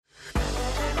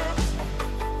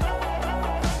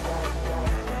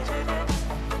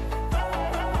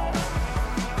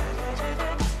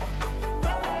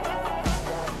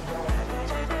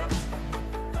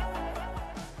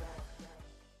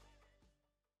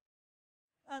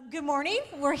Good morning.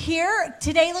 We're here.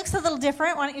 Today looks a little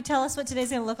different. Why don't you tell us what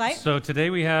today's going to look like? So today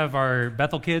we have our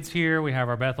Bethel kids here. We have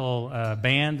our Bethel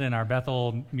band and our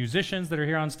Bethel musicians that are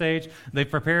here on stage. They've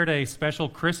prepared a special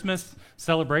Christmas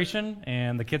celebration,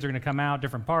 and the kids are going to come out,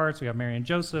 different parts. We have Mary and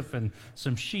Joseph and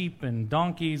some sheep and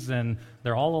donkeys, and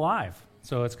they're all alive.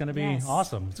 So it's going to be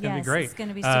awesome. It's going to be great. It's going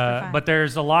to be super fun. But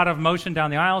there's a lot of motion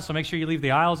down the aisles, so make sure you leave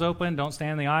the aisles open. Don't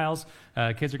stand in the aisles.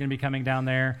 Kids are going to be coming down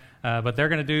there. But they're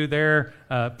going to do their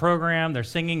program. They're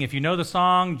singing. If you know the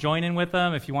song, join in with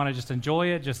them. If you want to just enjoy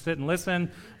it, just sit and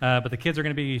listen. But the kids are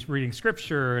going to be reading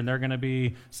scripture, and they're going to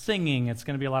be singing. It's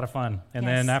going to be a lot of fun. And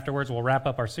then afterwards, we'll wrap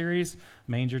up our series,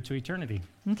 Manger to Eternity.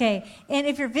 Okay. And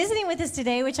if you're visiting with us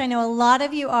today, which I know a lot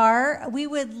of you are, we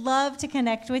would love to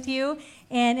connect with you.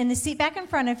 And in the seat back in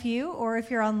front of you, or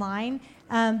if you're online,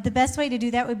 the best way to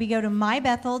do that would be go to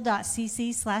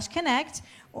mybethel.cc/connect,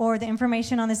 or the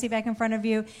information on the seat back in front of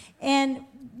you. And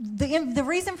the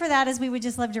reason for that is we would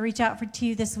just love to reach out to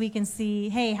you this week and see,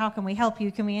 hey, how can we help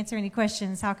you? Can we answer any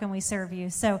questions? How can we serve you?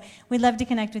 So we'd love to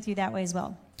connect with you that way as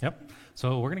well. Yep.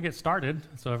 So we're going to get started.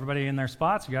 So everybody in their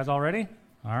spots, you guys all ready?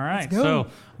 All right. Let's go. So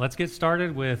let's get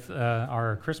started with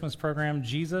our Christmas program,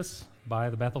 Jesus, by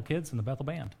the Bethel Kids and the Bethel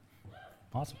Band.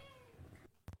 Awesome.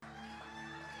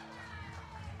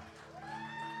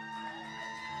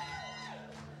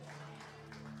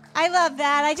 I love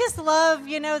that. I just love,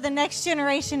 the next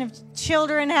generation of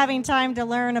children having time to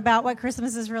learn about what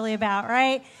Christmas is really about,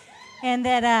 right? And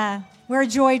that where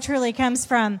joy truly comes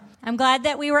from. I'm glad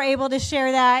that we were able to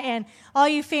share that. And all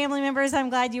you family members, I'm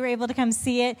glad you were able to come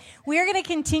see it. We're going to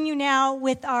continue now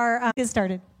with our get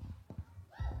started.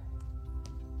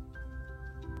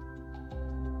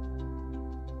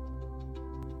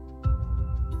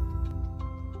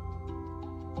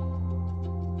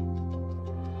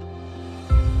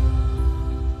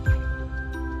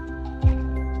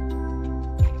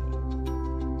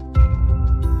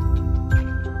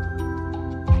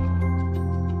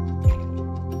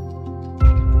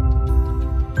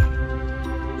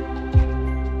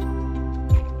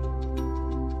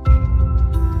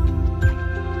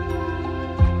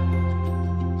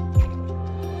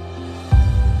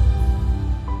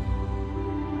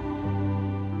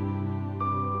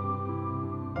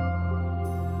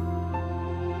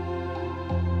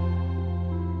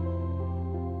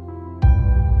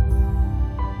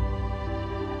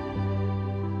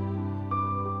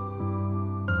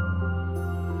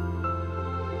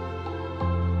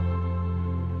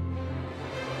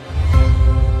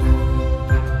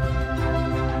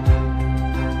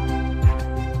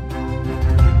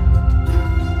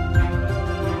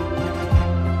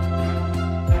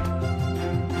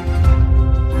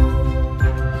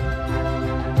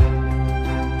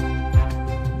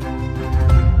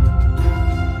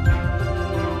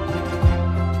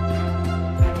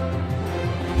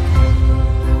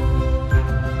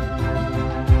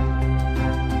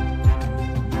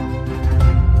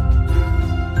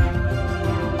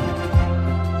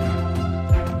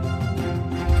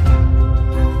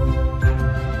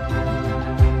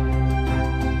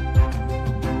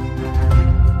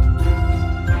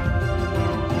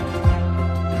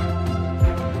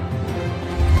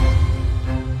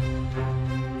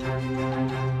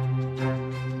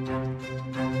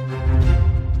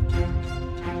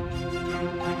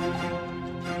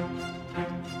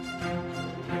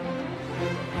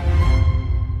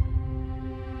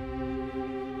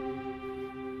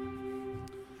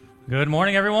 Good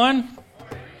morning, everyone.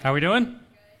 How are we doing?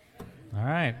 All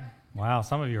right. Wow,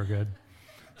 some of you are good.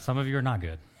 Some of you are not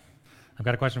good. I've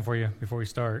got a question for you before we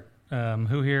start.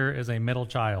 Who here is a middle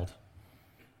child?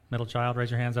 Middle child,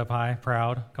 raise your hands up high,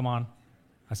 proud. Come on.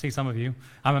 I see some of you.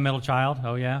 I'm a middle child.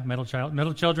 Oh, yeah, middle child.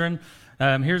 Middle children.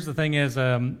 Here's the thing is,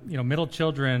 middle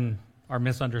children are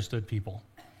misunderstood people.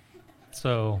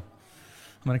 So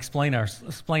I'm going to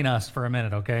explain us for a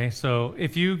minute, okay? So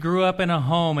if you grew up in a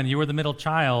home and you were the middle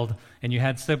child and you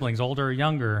had siblings, older or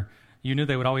younger, you knew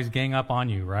they would always gang up on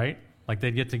you, right? Like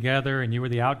they'd get together and you were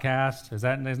the outcast.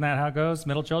 Isn't that how it goes?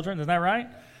 Middle children, isn't that right?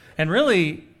 And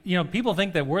really, people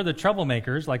think that we're the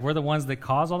troublemakers, like we're the ones that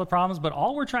cause all the problems, but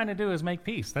all we're trying to do is make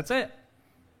peace. That's it.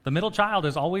 The middle child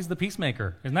is always the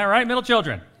peacemaker. Isn't that right, middle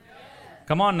children?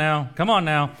 Come on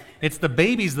now. It's the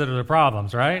babies that are the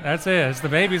problems, right? That's it. It's the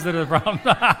babies that are the problems.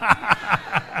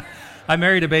 I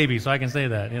married a baby, so I can say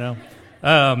that,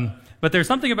 But there's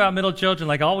something about middle children,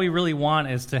 like all we really want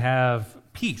is to have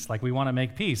peace, like we want to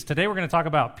make peace. Today we're going to talk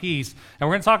about peace, and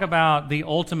we're going to talk about the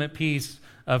ultimate peace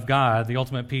of God, the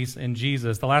ultimate peace in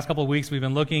Jesus. The last couple of weeks we've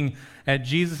been looking at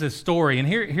Jesus' story, and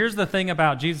here's the thing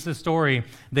about Jesus' story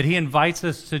that he invites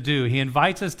us to do. He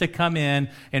invites us to come in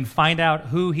and find out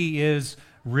who he is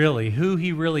really, who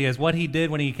he really is, what he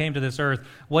did when he came to this earth,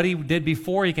 what he did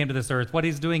before he came to this earth, what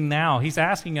he's doing now. He's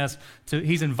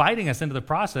he's inviting us into the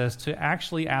process to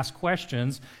actually ask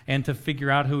questions and to figure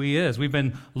out who he is. We've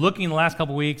been looking the last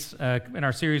couple weeks in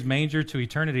our series Manger to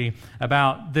Eternity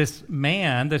about this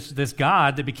man, this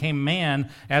God that became man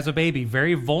as a baby,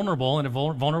 very vulnerable, in a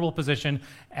vulnerable position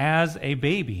as a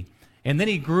baby. And then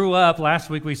he grew up. Last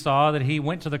week we saw that he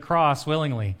went to the cross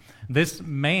willingly. This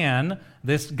man,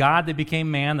 this God that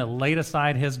became man, that laid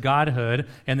aside his godhood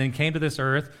and then came to this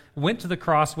earth, went to the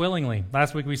cross willingly.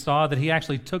 Last week we saw that he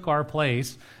actually took our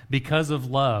place because of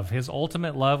love. His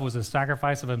ultimate love was a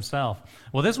sacrifice of himself.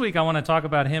 Well, this week I want to talk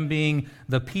about him being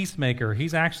the peacemaker.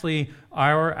 He's actually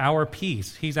our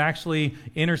peace. He's actually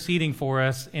interceding for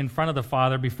us in front of the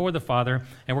Father, before the Father,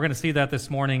 and we're going to see that this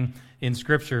morning in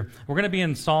Scripture. We're going to be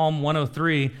in Psalm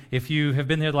 103. If you have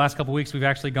been here the last couple weeks, we've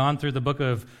actually gone through the book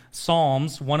of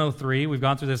Psalms 103. We've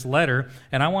gone through this letter,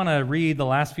 and I want to read the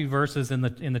last few verses in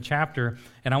the chapter,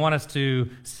 and I want us to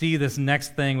see this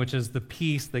next thing, which is the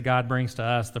peace that God brings to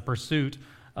us, the pursuit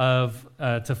of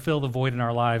to fill the void in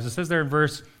our lives. It says there in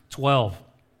verse 12,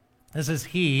 this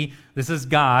is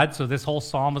God, so this whole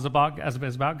psalm is about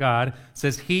God. It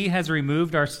says, He has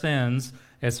removed our sins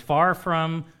as far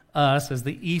from us as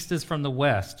the east is from the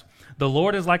west. The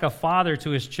Lord is like a father to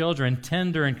his children,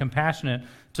 tender and compassionate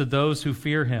to those who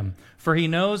fear him. For he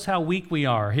knows how weak we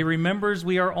are. He remembers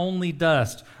we are only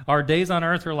dust. Our days on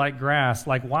earth are like grass,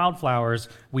 like wildflowers.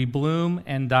 We bloom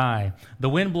and die. The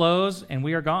wind blows and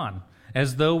we are gone,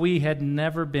 as though we had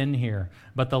never been here.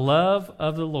 But the love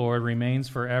of the Lord remains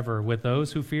forever with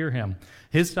those who fear him.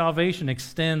 His salvation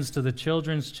extends to the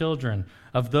children's children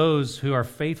of those who are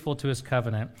faithful to his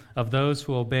covenant, of those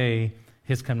who obey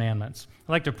his commandments.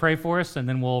 I'd like to pray for us, and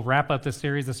then we'll wrap up this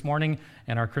series this morning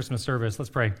and our Christmas service. Let's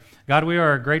pray. God, we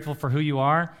are grateful for who you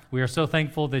are. We are so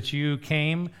thankful that you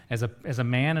came as a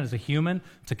man and as a human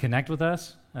to connect with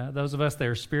us. Those of us that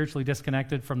are spiritually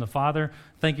disconnected from the Father,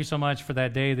 thank you so much for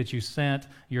that day that you sent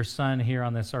your Son here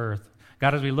on this earth.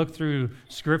 God, as we look through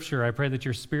Scripture, I pray that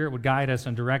your Spirit would guide us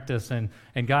and direct us, and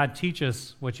God, teach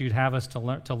us what you'd have us to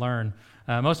learn.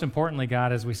 Most importantly,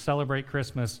 God, as we celebrate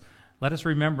Christmas, let us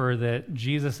remember that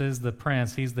Jesus is the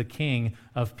Prince. He's the King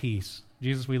of peace.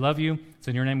 Jesus, we love you. It's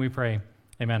in your name we pray.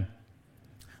 Amen.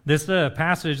 This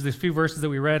passage, these few verses that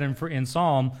we read in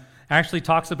Psalm, actually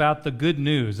talks about the good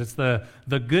news. It's the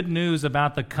good news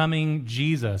about the coming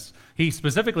Jesus. He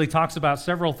specifically talks about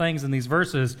several things in these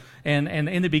verses, and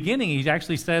in the beginning, he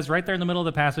actually says, right there in the middle of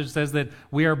the passage, says that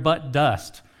we are but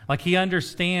dust. Like he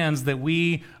understands that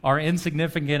we are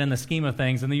insignificant in the scheme of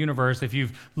things in the universe. If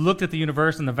you've looked at the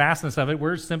universe and the vastness of it,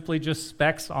 we're simply just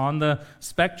specks on the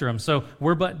spectrum. So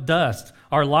we're but dust.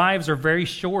 Our lives are very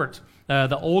short.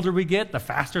 The older we get, the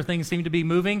faster things seem to be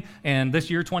moving. And this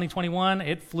year, 2021,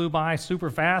 it flew by super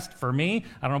fast for me.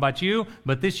 I don't know about you,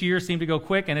 but this year seemed to go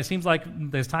quick. And it seems like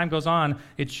as time goes on,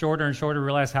 it's shorter and shorter to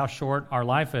realize how short our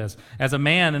life is. As a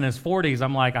man in his 40s,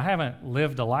 I'm like, I haven't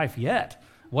lived a life yet.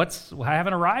 I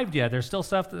haven't arrived yet. There's still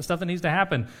stuff that needs to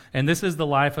happen. And this is the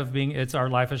life of our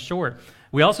life is short.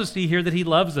 We also see here that he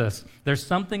loves us. There's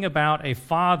something about a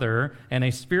father and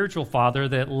a spiritual father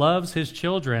that loves his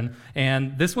children.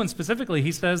 And this one specifically,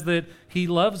 he says that he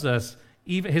loves us.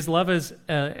 Even his love is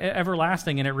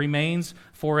everlasting, and it remains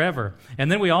forever. And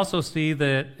then we also see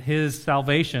that his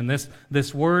salvation,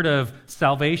 this word of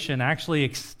salvation actually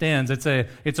extends. It's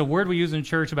a word we use in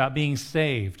church about being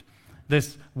saved.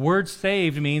 This word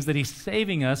saved means that he's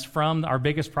saving us from our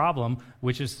biggest problem,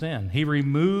 which is sin. He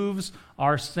removes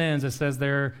our sins, it says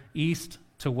there, east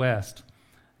to west.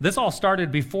 This all started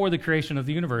before the creation of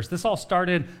the universe. This all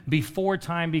started before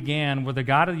time began, where the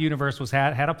God of the universe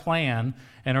had a plan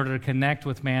in order to connect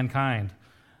with mankind.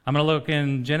 I'm going to look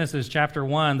in Genesis chapter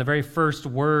 1, the very first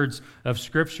words of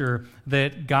Scripture,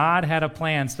 that God had a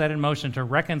plan set in motion to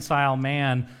reconcile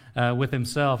man with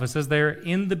himself. It says there,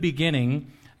 in the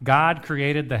beginning, God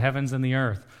created the heavens and the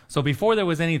earth. So before there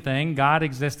was anything, God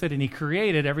existed, and he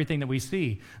created everything that we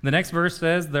see. The next verse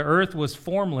says, the earth was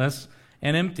formless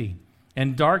and empty,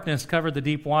 and darkness covered the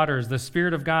deep waters. The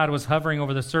Spirit of God was hovering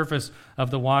over the surface of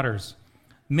the waters.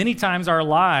 Many times our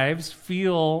lives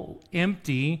feel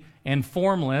empty and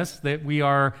formless, that we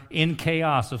are in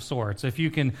chaos of sorts. If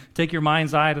you can take your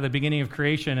mind's eye to the beginning of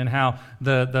creation and how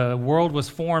the world was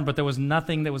formed, but there was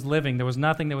nothing that was living. There was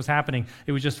nothing that was happening.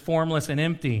 It was just formless and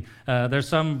empty. There's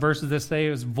some verses that say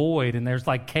it was void, and there's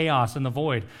like chaos in the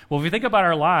void. Well, if you think about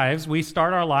our lives, we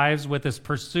start our lives with this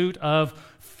pursuit of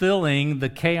filling the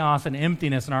chaos and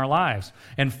emptiness in our lives.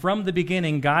 And from the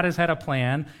beginning, God has had a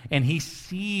plan, and he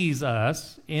sees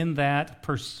us in that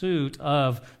pursuit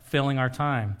of filling our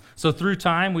time. So through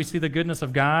time, we see the goodness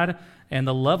of God and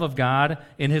the love of God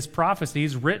in his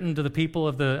prophecies written to the people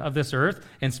of this earth.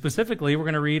 And specifically, we're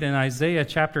going to read in Isaiah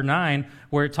chapter 9,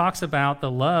 where it talks about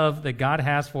the love that God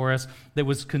has for us that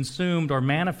was consumed or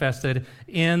manifested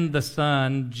in the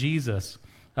Son, Jesus.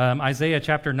 Isaiah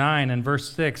chapter 9 and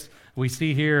verse 6, we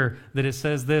see here that it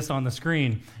says this on the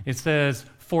screen. It says,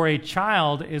 "For a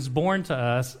child is born to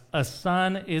us, a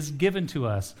son is given to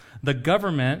us. The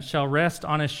government shall rest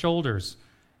on his shoulders."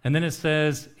 And then it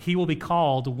says, "He will be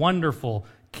called Wonderful,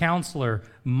 Counselor,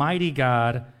 Mighty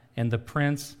God, and the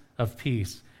Prince of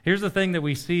Peace." Here's the thing that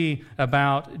we see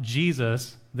about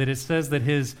Jesus, that it says that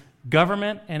his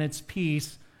government and its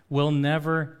peace will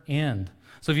never end.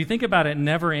 So if you think about it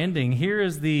never ending, here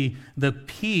is the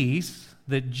peace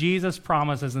that Jesus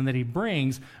promises and that he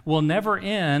brings will never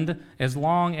end as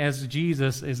long as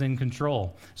Jesus is in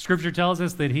control. Scripture tells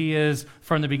us that he is,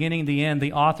 from the beginning to the end,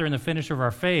 the author and the finisher of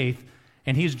our faith.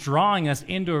 And he's drawing us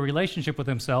into a relationship with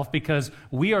himself because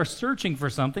we are searching for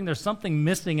something. There's something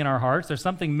missing in our hearts. There's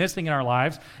something missing in our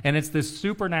lives. And it's this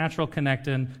supernatural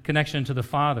connection to the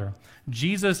Father.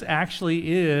 Jesus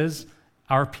actually is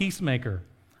our peacemaker.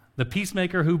 The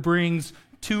peacemaker who brings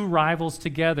two rivals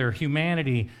together,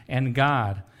 humanity and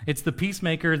God. It's the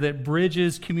peacemaker that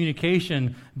bridges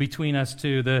communication between us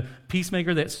two. The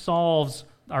peacemaker that solves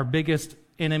our biggest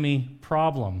enemy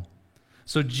problem.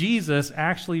 So Jesus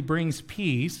actually brings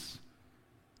peace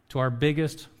to our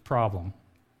biggest problem.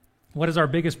 What is our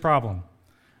biggest problem?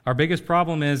 Our biggest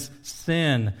problem is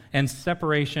sin and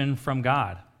separation from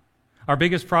God. Our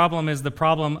biggest problem is the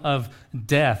problem of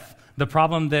death, the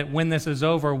problem that when this is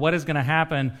over, what is going to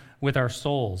happen with our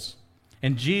souls?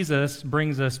 And Jesus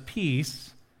brings us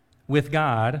peace with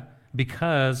God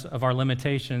because of our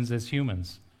limitations as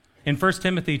humans. In 1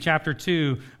 Timothy chapter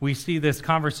 2, we see this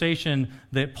conversation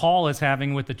that Paul is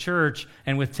having with the church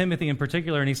and with Timothy in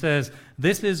particular, and he says,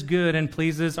 "This is good and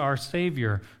pleases our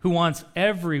Savior, who wants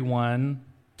everyone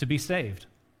to be saved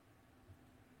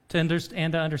and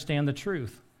to understand the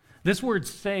truth." This word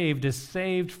saved is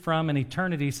saved from an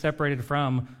eternity separated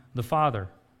from the Father.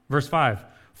 Verse 5,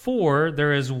 "For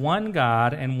there is one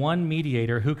God and one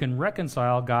mediator who can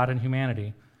reconcile God and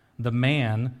humanity, the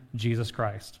man, Jesus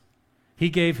Christ. He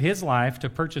gave his life to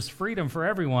purchase freedom for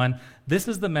everyone. This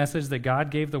is the message that God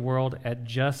gave the world at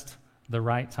just the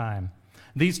right time."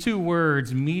 These two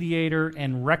words, mediator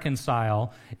and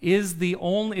reconcile, is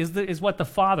what the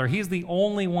Father, he's the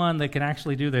only one that can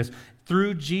actually do this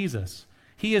through Jesus.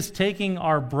 He is taking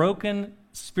our broken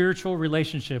spiritual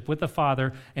relationship with the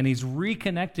Father and he's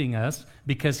reconnecting us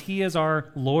because he is our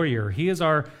lawyer. He is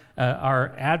our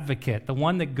advocate, the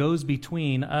one that goes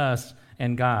between us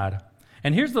and God.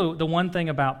 And here's the one thing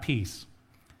about peace.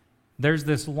 There's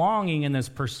this longing and this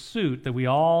pursuit that we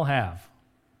all have.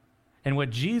 And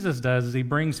what Jesus does is he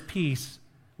brings peace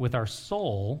with our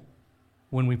soul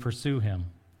when we pursue him.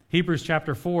 Hebrews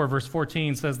chapter 4, verse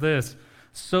 14 says this,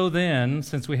 "So then,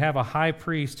 since we have a high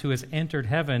priest who has entered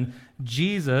heaven,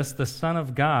 Jesus, the Son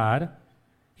of God,"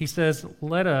 he says,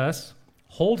 "let us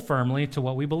hold firmly to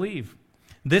what we believe.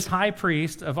 This high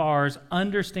priest of ours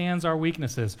understands our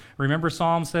weaknesses." Remember,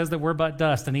 Psalm says that we're but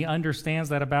dust, and he understands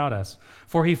that about us.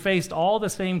 "For he faced all the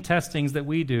same testings that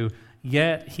we do,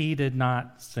 yet he did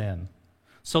not sin.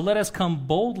 So let us come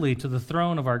boldly to the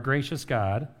throne of our gracious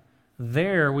God.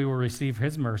 There we will receive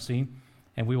his mercy,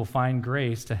 and we will find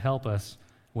grace to help us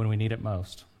when we need it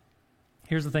most."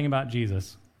 Here's the thing about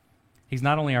Jesus. He's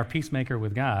not only our peacemaker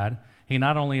with God, he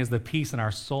not only is the peace in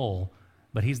our soul,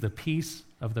 but he's the peace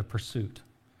of the pursuit.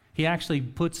 He actually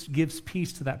gives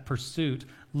peace to that pursuit,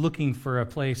 looking for a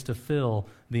place to fill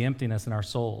the emptiness in our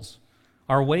souls.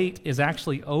 Our wait is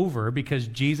actually over because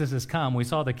Jesus has come. We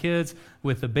saw the kids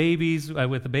with the babies,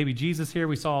 with the baby Jesus here.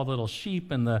 We saw little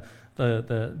sheep and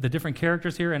the different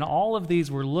characters here. And all of these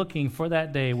were looking for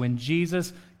that day when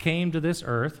Jesus came to this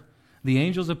earth. The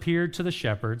angels appeared to the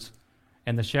shepherds,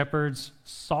 and the shepherds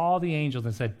saw the angels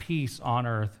and said, "Peace on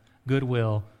earth,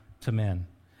 goodwill to men."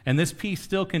 And this peace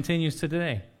still continues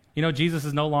today. You know, Jesus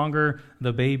is no longer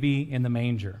the baby in the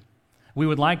manger. We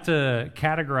would like to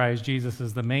categorize Jesus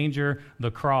as the manger, the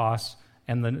cross,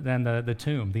 and then the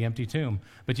tomb, the empty tomb.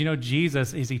 But you know,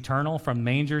 Jesus is eternal from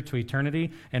manger to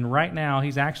eternity, and right now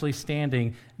he's actually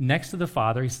standing next to the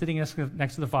Father. He's sitting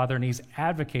next to the Father, and he's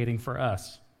advocating for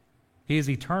us. He is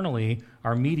eternally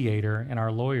our mediator and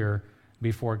our lawyer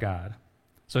before God.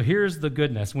 So here's the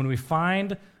goodness. When we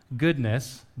find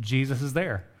goodness, Jesus is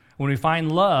there. When we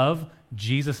find love,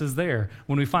 Jesus is there.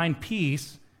 When we find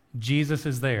peace, Jesus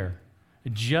is there.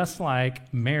 Just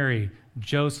like Mary,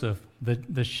 Joseph,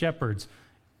 the shepherds,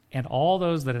 and all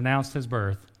those that announced his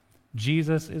birth,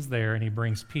 Jesus is there, and he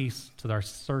brings peace to our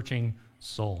searching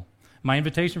soul. My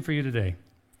invitation for you today,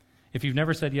 if you've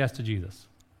never said yes to Jesus,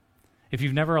 if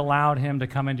you've never allowed him to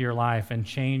come into your life and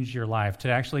change your life, to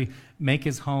actually make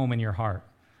his home in your heart,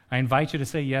 I invite you to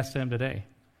say yes to him today.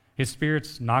 His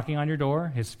Spirit's knocking on your door.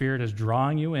 His Spirit is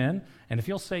drawing you in. And if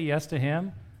you'll say yes to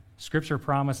him, Scripture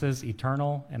promises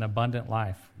eternal and abundant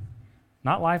life.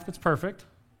 Not life that's perfect.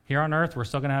 Here on earth, we're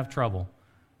still going to have trouble.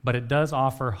 But it does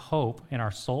offer hope in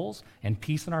our souls and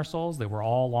peace in our souls that we're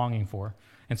all longing for.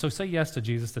 And so say yes to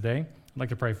Jesus today. I'd like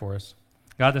to pray for us.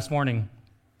 God, this morning,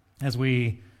 as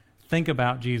we think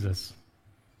about Jesus,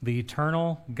 the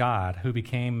eternal God who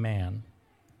became man,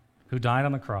 who died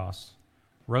on the cross,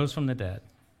 rose from the dead,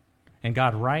 and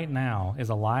God right now is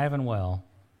alive and well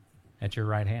at your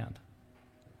right hand.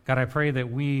 God, I pray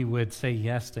that we would say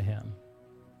yes to him.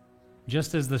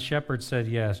 Just as the shepherd said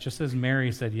yes, just as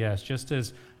Mary said yes, just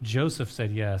as Joseph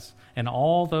said yes, and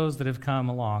all those that have come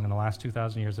along in the last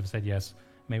 2,000 years have said yes,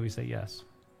 may we say yes.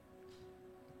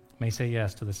 May say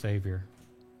yes to the Savior,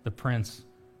 the Prince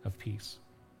of Peace.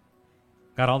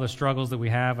 God, all the struggles that we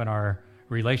have in our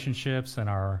relationships and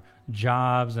our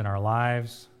jobs and our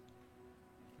lives,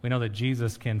 we know that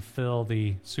Jesus can fill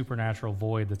the supernatural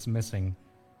void that's missing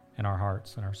in our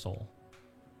hearts and our soul.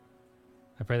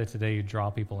 I pray that today you draw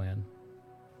people in.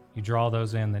 You draw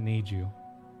those in that need you.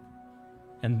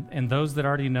 And those that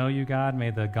already know you, God, may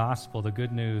the gospel, the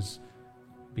good news,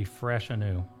 be fresh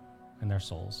anew in their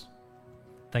souls.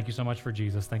 Thank you so much for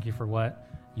Jesus. Thank you for what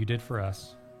you did for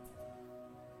us.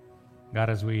 God,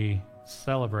 as we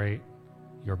celebrate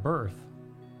your birth,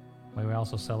 may we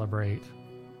also celebrate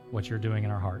what you're doing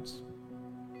in our hearts.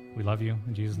 We love you.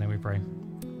 In Jesus' name we pray.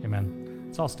 Amen.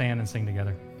 Let's all stand and sing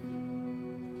together.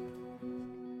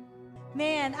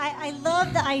 Man, I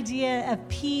love the idea of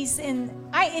peace,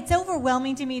 and it's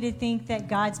overwhelming to me to think that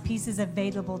God's peace is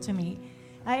available to me.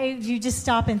 You just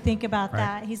stop and think about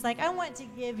that. He's like, I want to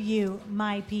give you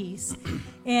my peace.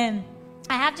 And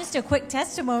I have just a quick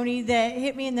testimony that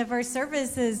hit me in the first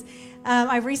service is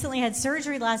I recently had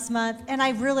surgery last month, and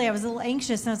I was a little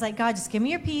anxious, and I was like, God, just give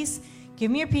me your peace. Give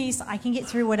me your peace. I can get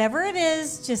through whatever it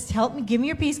is. Just help me. Give me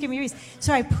your peace. Give me your peace.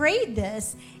 So I prayed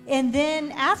this. And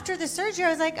then after the surgery, I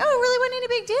was like, oh, it really wasn't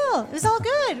any big deal. It was all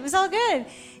good. It was all good.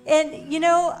 And,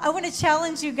 I want to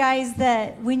challenge you guys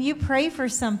that when you pray for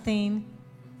something,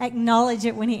 acknowledge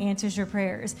it when he answers your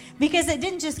prayers. Because it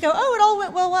didn't just go, oh, it all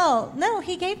went well. No,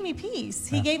 he gave me peace.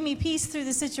 He gave me peace through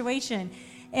the situation.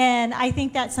 And I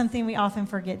think that's something we often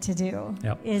forget to do,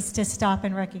 is to stop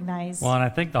and recognize. Well, and I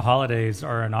think the holidays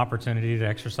are an opportunity to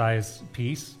exercise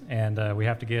peace, and we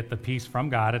have to get the peace from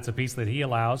God. It's a peace that he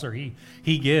allows or he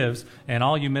gives. And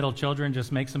all you middle children,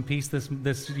 just make some peace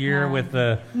this year with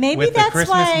the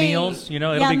Christmas meals.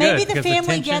 It'll be maybe good. The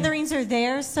family gatherings are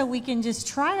there so we can just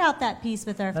try out that peace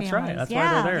with our families. That's right. That's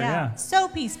why they're there, yeah. So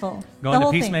peaceful. Go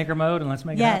into peacemaker mode and let's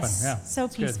make it happen. Yeah, so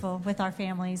peaceful with our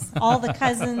families. All the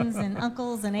cousins and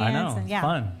uncles and aunts. I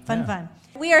know. Fun.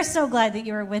 We are so glad that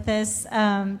you are with us.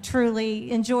 Truly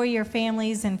enjoy your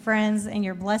families and friends and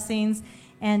your blessings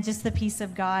and just the peace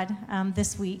of God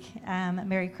this week.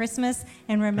 Merry Christmas.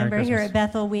 And remember, here at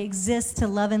Bethel, we exist to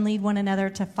love and lead one another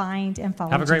to find and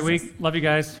follow Jesus. Have a great week. Love you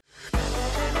guys.